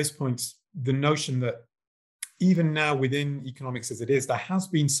 at various points, the notion that even now within economics as it is, there has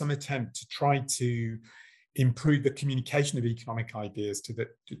been some attempt to try to improve the communication of economic ideas to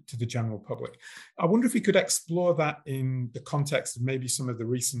the general public. I wonder if we could explore that in the context of maybe some of the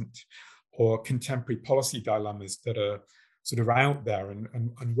recent or contemporary policy dilemmas that are sort of out there,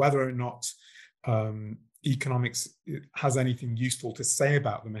 and whether or not economics has anything useful to say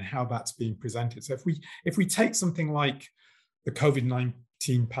about them and how that's being presented. So if we take something like the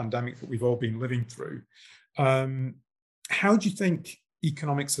COVID-19 pandemic that we've all been living through, how do you think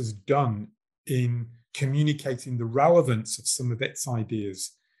economics has done in communicating the relevance of some of its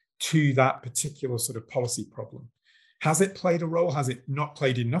ideas to that particular sort of policy problem? Has it played a role? Has it not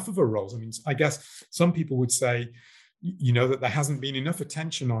played enough of a role? I mean, I guess some people would say, that there hasn't been enough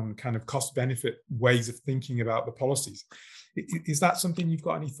attention on kind of cost benefit ways of thinking about the policies. Is that something you've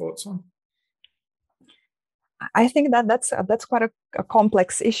got any thoughts on? I think that's quite a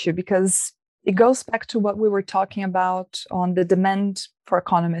complex issue, because it goes back to what we were talking about on the demand for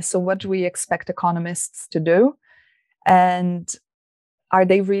economists. So what do we expect economists to do? And are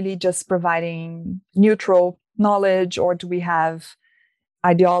they really just providing neutral knowledge, or do we have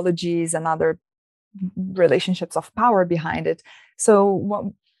ideologies and other relationships of power behind it? So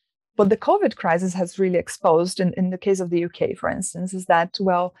what the COVID crisis has really exposed, in the case of the UK, for instance, is that,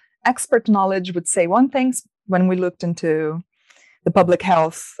 well, expert knowledge would say one thing when we looked into the public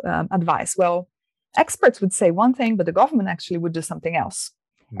health advice. Well, experts would say one thing, but the government actually would do something else.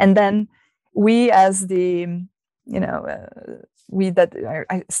 And then we, as we that are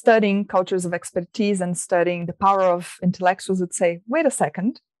studying cultures of expertise and studying the power of intellectuals, would say, wait a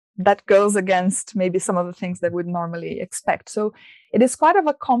second, that goes against maybe some of the things that we'd normally expect. So it is quite of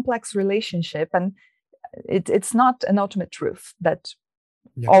a complex relationship, and it's not an ultimate truth that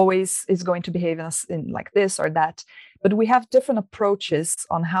always is going to behave in like this or that. But we have different approaches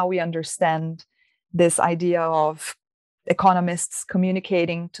on how we understand this idea of economists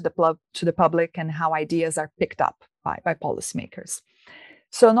communicating to the public, and how ideas are picked up by policymakers.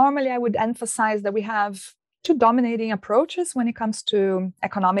 So normally I would emphasize that we have two dominating approaches when it comes to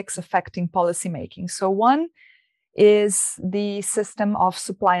economics affecting policymaking. So one is the system of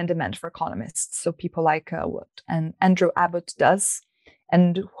supply and demand for economists. So people like what Andrew Abbott does,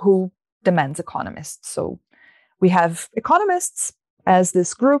 and who demands economists. So we have economists as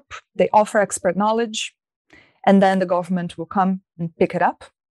this group, they offer expert knowledge, and then the government will come and pick it up.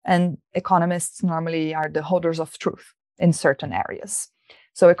 And economists normally are the holders of truth in certain areas.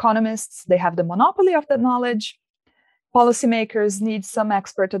 So economists, they have the monopoly of that knowledge. Policymakers need some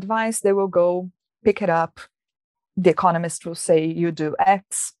expert advice. They will go pick it up. The economist will say, you do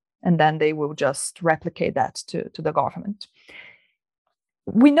X, and then they will just replicate that to the government.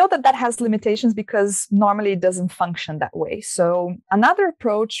 We know that has limitations, because normally it doesn't function that way. So another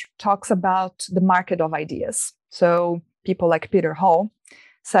approach talks about the market of ideas. So people like Peter Hall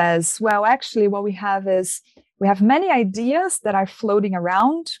says, well, actually what we have is, we have many ideas that are floating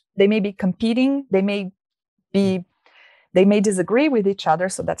around. They may be competing. They may disagree with each other.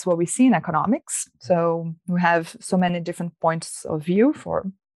 So that's what we see in economics. So we have so many different points of view for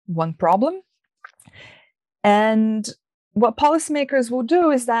one problem. And what policymakers will do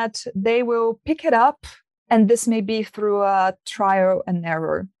is that they will pick it up, and this may be through a trial and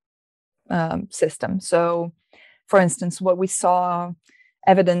error system. So, for instance, what we saw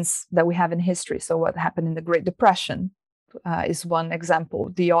evidence that we have in history. So what happened in the Great Depression is one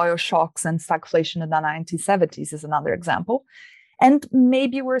example. The oil shocks and stagflation in the 1970s is another example. And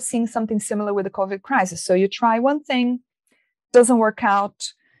maybe we're seeing something similar with the COVID crisis. So you try one thing, doesn't work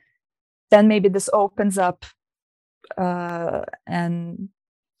out, then maybe this opens up and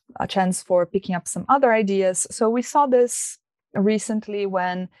a chance for picking up some other ideas. So we saw this recently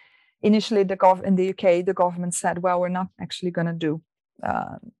when initially in the UK, the government said, well, we're not actually going to do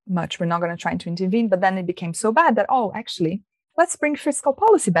much. We're not going to try to intervene. But then it became so bad that, actually, let's bring fiscal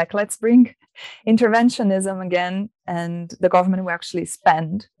policy back. Let's bring interventionism again. And the government will actually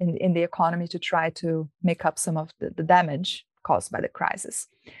spend in the economy to try to make up some of the damage caused by the crisis.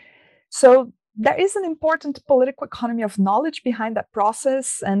 So there is an important political economy of knowledge behind that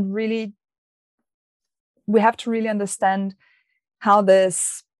process. And really, we have to really understand how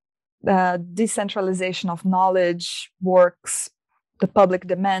this decentralization of knowledge works, the public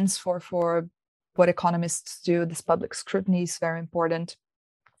demands for what economists do. This public scrutiny is very important.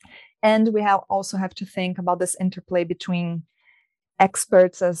 And we also have to think about this interplay between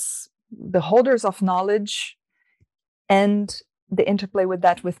experts as the holders of knowledge and the interplay with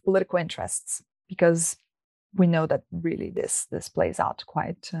that with political interests, because we know that really this plays out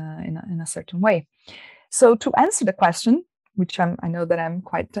quite in a certain way. So to answer the question, which I know that I'm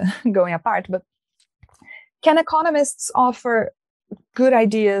quite going apart, but can economists offer good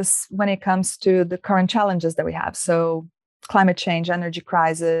ideas when it comes to the current challenges that we have? So climate change, energy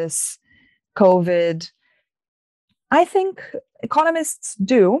crisis, COVID. I think economists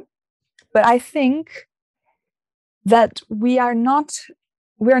do, but I think that we are not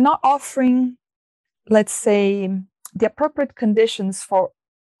offering, let's say, the appropriate conditions for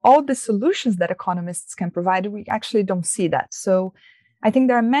all the solutions that economists can provide. We actually don't see that. So I think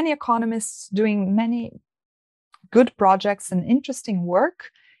there are many economists doing many good projects and interesting work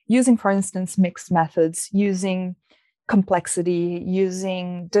using, for instance, mixed methods, using complexity,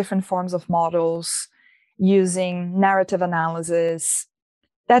 using different forms of models, using narrative analysis.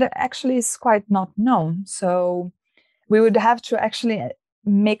 That actually is quite not known. So we would have to actually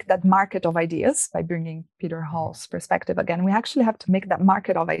make that market of ideas by bringing Peter Hall's perspective again. We actually have to make that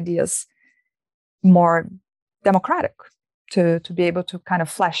market of ideas more democratic to be able to kind of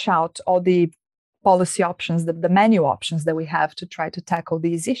flesh out all the policy options, the menu options that we have to try to tackle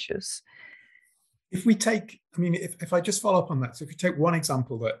these issues. If we take, if I just follow up on that, so if you take one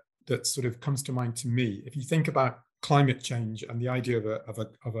example that sort of comes to mind to me, if you think about climate change and the idea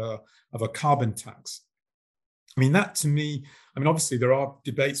of a carbon tax, that to me, obviously there are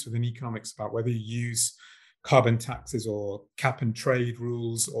debates within economics about whether you use carbon taxes or cap and trade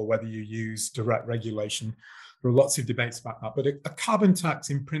rules or whether you use direct regulation. There are lots of debates about that. But a carbon tax,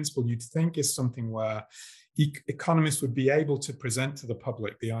 in principle, you'd think is something where economists would be able to present to the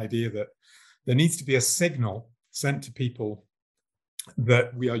public the idea that there needs to be a signal sent to people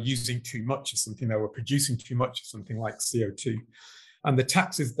that we are using too much of something, that we're producing too much of something like CO2. And the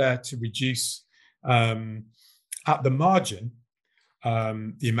tax is there to reduce at the margin,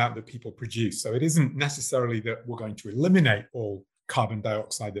 the amount that people produce. So it isn't necessarily that we're going to eliminate all carbon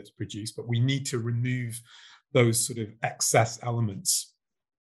dioxide that's produced, but we need to remove those sort of excess elements.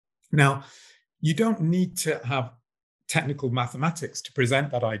 Now, you don't need to have technical mathematics to present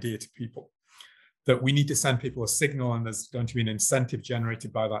that idea to people, that we need to send people a signal and there's going to be an incentive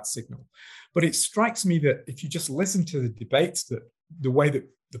generated by that signal. But it strikes me that if you just listen to the debates, that the way that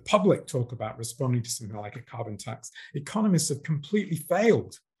the public talk about responding to something like a carbon tax, economists have completely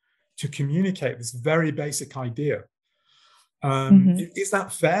failed to communicate this very basic idea. Is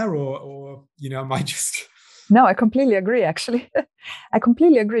that fair, or am I just... No, I completely agree, actually. I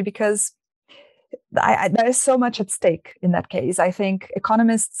completely agree, because there is so much at stake in that case. I think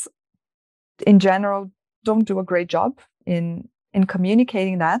economists in general don't do a great job in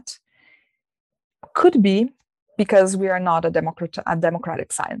communicating that. Could be because we are not a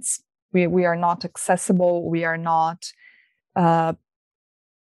democratic science. We are not accessible. We are not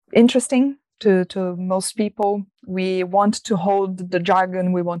interesting to most people. We want to hold the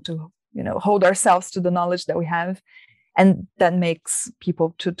jargon. We want to hold ourselves to the knowledge that we have. And that makes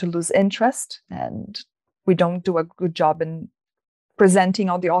people to lose interest. And we don't do a good job in presenting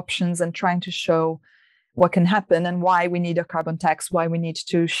all the options and trying to show what can happen and why we need a carbon tax, why we need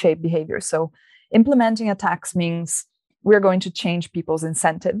to shape behavior. So implementing a tax means we're going to change people's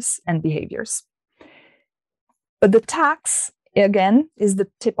incentives and behaviors. But the tax, again, is the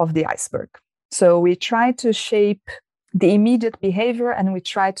tip of the iceberg. So we try to shape the immediate behavior and we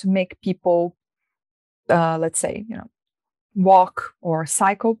try to make people, let's say, walk or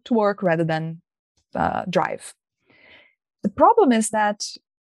cycle to work rather than drive. The problem is that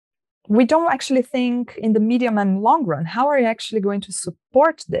we don't actually think in the medium and long run, how are you actually going to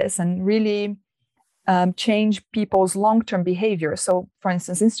support this and really change people's long-term behavior? So, for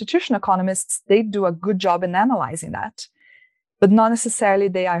instance, institutional economists, they do a good job in analyzing that, but not necessarily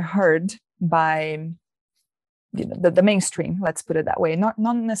they are heard by the mainstream, let's put it that way. Not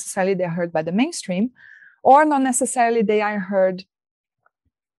necessarily they are heard by the mainstream, or not necessarily they are heard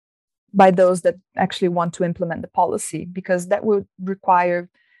by those that actually want to implement the policy, because that would require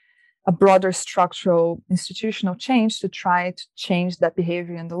a broader structural institutional change to try to change that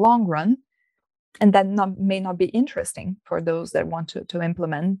behavior in the long run. And that may not be interesting for those that want to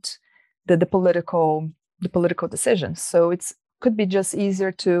implement the political decisions. So it could be just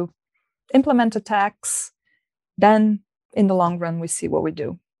easier to implement a tax, then in the long run, we see what we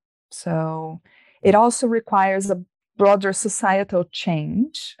do. So it also requires a broader societal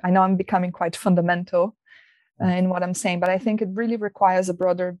change. I know I'm becoming quite fundamental in what I'm saying, but I think it really requires a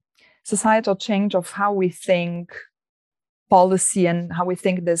broader societal change of how we think policy and how we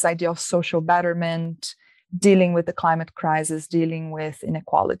think this idea of social betterment, dealing with the climate crisis, dealing with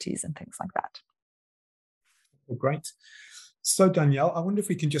inequalities and things like that. Well, great. So Danielle, I wonder if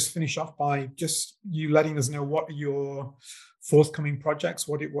we can just finish off by just you letting us know what are your forthcoming projects,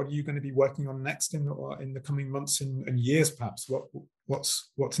 what are you going to be working on next in the coming months and years, perhaps?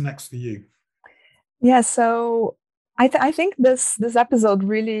 What's next for you? Yeah, so I think this episode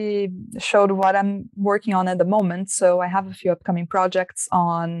really showed what I'm working on at the moment. So I have a few upcoming projects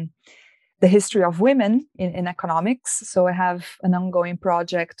on the history of women in economics. So I have an ongoing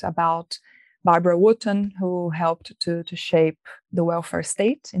project about Barbara Wootton, who helped to shape the welfare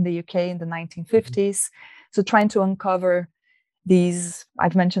state in the UK in the 1950s. So trying to uncover these,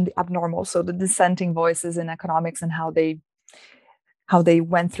 I've mentioned the abnormal, so the dissenting voices in economics and how they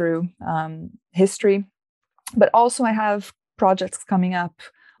went through history. But also I have projects coming up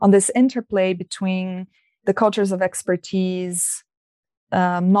on this interplay between the cultures of expertise,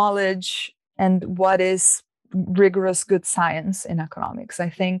 knowledge, and what is rigorous good science in economics. I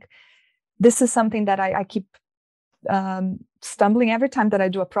think this is something that I keep stumbling every time that I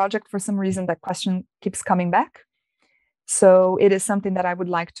do a project. For some reason, that question keeps coming back. So it is something that I would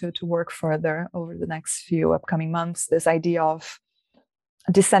like to work further over the next few upcoming months, this idea of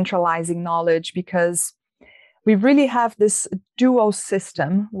decentralizing knowledge, because we really have this dual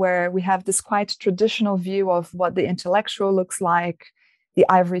system where we have this quite traditional view of what the intellectual looks like, the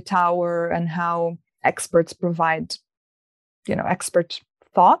ivory tower, and how experts provide, expert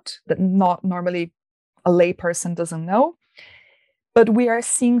thought that not normally a layperson doesn't know. But we are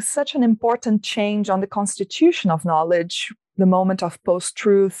seeing such an important change on the constitution of knowledge, the moment of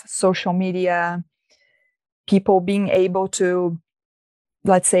post-truth, social media, people being able to,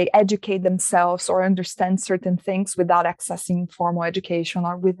 let's say, educate themselves or understand certain things without accessing formal education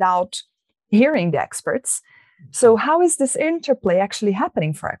or without hearing the experts. So how is this interplay actually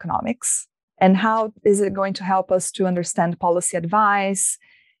happening for economics? And how is it going to help us to understand policy advice?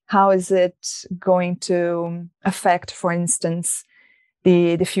 How is it going to affect, for instance,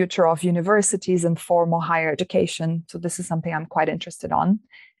 the future of universities and formal higher education? So this is something I'm quite interested on.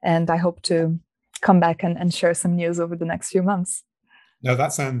 And I hope to come back and share some news over the next few months. No,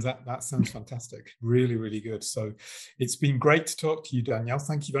 that sounds fantastic. Really, really good. So it's been great to talk to you, Danielle.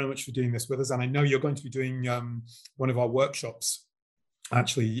 Thank you very much for doing this with us. And I know you're going to be doing one of our workshops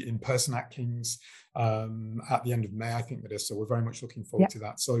actually in person at King's at the end of May, I think that is. So we're very much looking forward to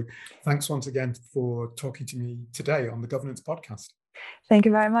that. So thanks once again for talking to me today on the Governance Podcast. Thank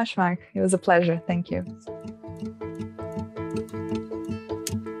you very much, Mark. It was a pleasure. Thank you.